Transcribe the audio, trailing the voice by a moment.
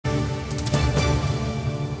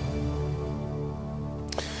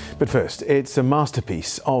But first, it's a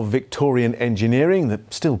masterpiece of Victorian engineering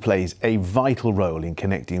that still plays a vital role in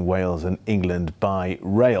connecting Wales and England by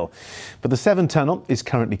rail. But the Severn Tunnel is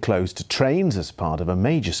currently closed to trains as part of a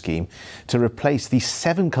major scheme to replace the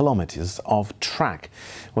 7 kilometres of track.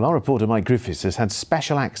 Well, our reporter Mike Griffiths has had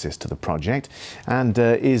special access to the project and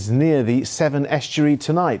is near the Severn estuary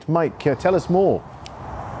tonight. Mike, tell us more.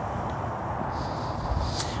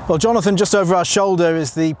 Well, Jonathan, just over our shoulder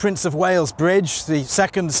is the Prince of Wales Bridge, the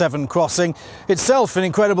second Severn crossing. Itself an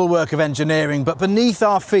incredible work of engineering, but beneath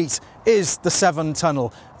our feet is the Severn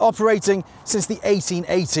Tunnel, operating since the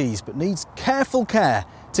 1880s, but needs careful care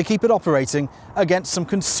to keep it operating against some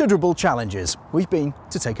considerable challenges. We've been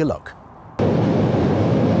to take a look.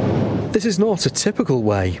 This is not a typical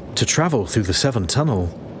way to travel through the Severn Tunnel.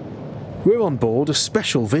 We're on board a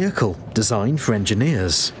special vehicle designed for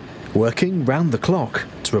engineers, working round the clock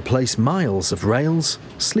to replace miles of rails,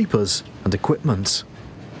 sleepers and equipment.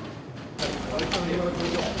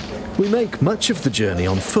 We make much of the journey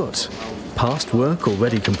on foot, past work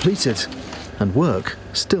already completed and work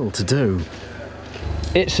still to do.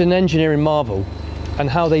 It's an engineering marvel, and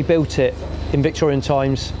how they built it in Victorian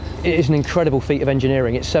times, it is an incredible feat of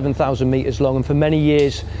engineering. It's 7,000 metres long and for many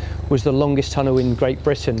years was the longest tunnel in Great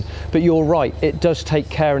Britain. But you're right, it does take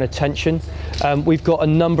care and attention. We've got a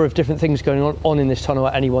number of different things going on in this tunnel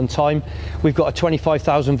at any one time. We've got a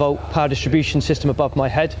 25,000 volt power distribution system above my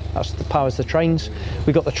head, that's the powers the trains.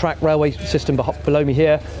 We've got the track railway system below me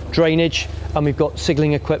here, drainage, and we've got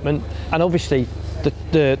signalling equipment, and obviously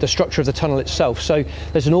the structure of the tunnel itself. So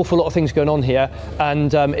there's an awful lot of things going on here,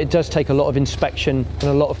 and it does take a lot of inspection and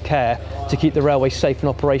a lot of care to keep the railway safe and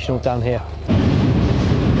operational down here.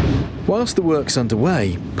 Whilst the work's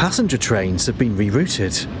underway, passenger trains have been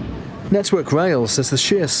rerouted. Network Rail says the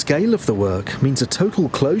sheer scale of the work means a total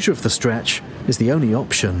closure of the stretch is the only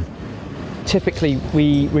option. Typically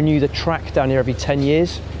we renew the track down here every 10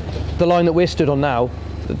 years. The line that we're stood on now,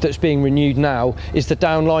 that's being renewed now, is the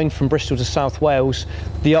down line from Bristol to South Wales.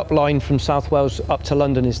 The up line from South Wales up to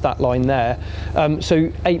London is that line there.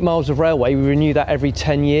 So 8 miles of railway, we renew that every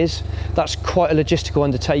 10 years. That's quite a logistical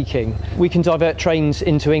undertaking. We can divert trains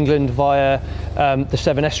into England via the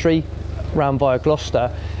Severn estuary, round via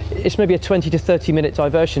Gloucester. It's maybe a 20 to 30 minute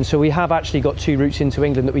diversion, so we have actually got 2 routes into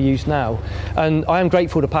England that we use now. And I am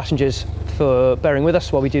grateful to passengers for bearing with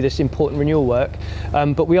us while we do this important renewal work,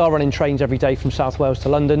 but we are running trains every day from South Wales to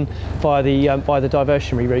London via the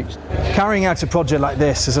diversionary routes. Carrying out a project like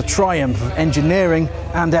this is a triumph of engineering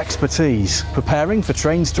and expertise, preparing for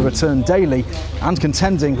trains to return daily and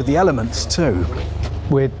contending with the elements too.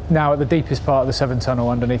 We're now at the deepest part of the Severn Tunnel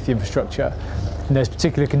underneath the infrastructure. And there's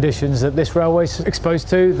particular conditions that this railway is exposed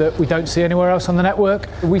to that we don't see anywhere else on the network.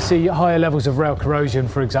 We see higher levels of rail corrosion,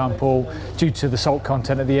 for example, due to the salt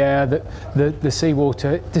content of the air, that the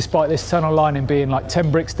seawater, despite this tunnel lining being like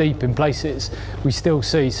 10 bricks deep in places, we still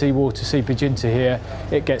see seawater seepage into here.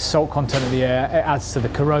 It gets salt content of the air, it adds to the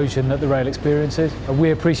corrosion that the rail experiences.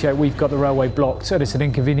 We appreciate we've got the railway blocked and it's an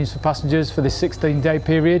inconvenience for passengers for this 16-day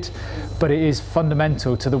period, but it is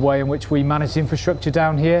fundamental to the way in which we manage the infrastructure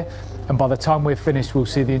down here. And by the time we're finished, we'll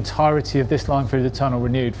see the entirety of this line through the tunnel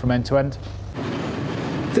renewed from end to end.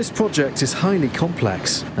 This project is highly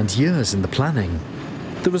complex and years in the planning.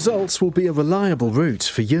 The results will be a reliable route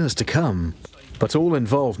for years to come. But all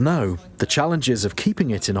involved know the challenges of keeping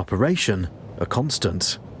it in operation are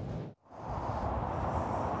constant.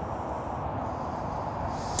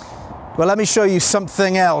 Well, let me show you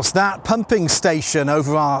something else. That pumping station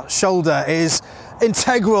over our shoulder is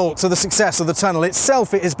integral to the success of the tunnel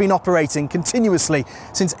itself. It has been operating continuously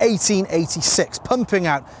since 1886, pumping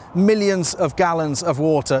out millions of gallons of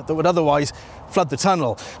water that would otherwise flood the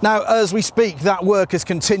tunnel. Now, as we speak, that work is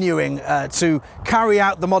continuing to carry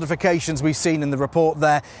out the modifications we've seen in the report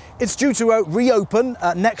there. It's due to reopen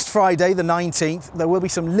next Friday, the 19th. There will be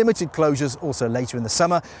some limited closures also later in the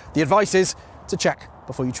summer. The advice is to check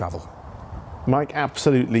before you travel. Mike,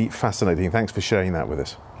 absolutely fascinating. Thanks for sharing that with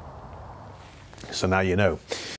us. So now you know.